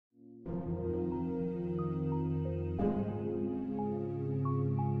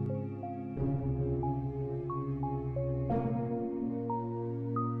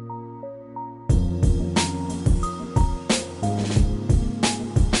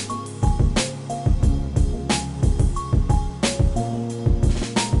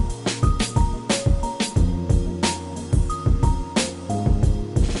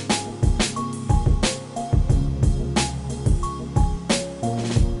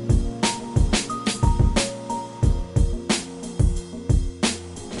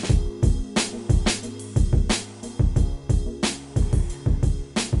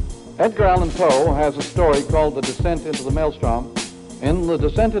Edgar Allen Poe has a story called The Descent into the Maelstrom. In The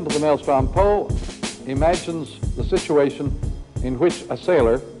Descent into the Maelstrom, Poe imagines the situation in which a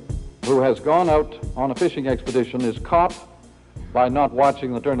sailor who has gone out on a fishing expedition is caught by not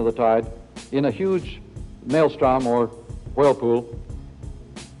watching the turn of the tide in a huge maelstrom or whirlpool,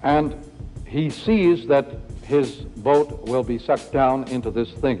 and he sees that his boat will be sucked down into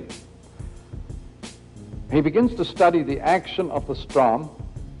this thing. He begins to study the action of the storm.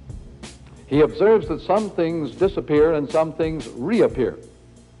 He observes that some things disappear and some things reappear.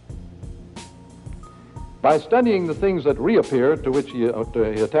 By studying the things that reappear, to which he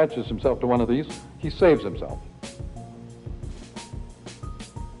attaches himself to one of these, he saves himself.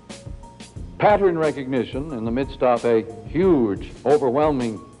 Pattern recognition in the midst of a huge,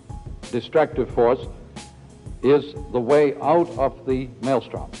 overwhelming, destructive force is the way out of the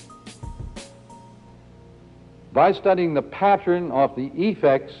maelstrom. By studying the pattern of the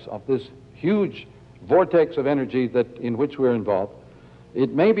effects of this huge vortex of energy in which we're involved,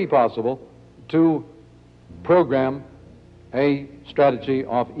 it may be possible to program a strategy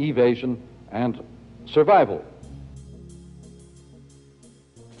of evasion and survival.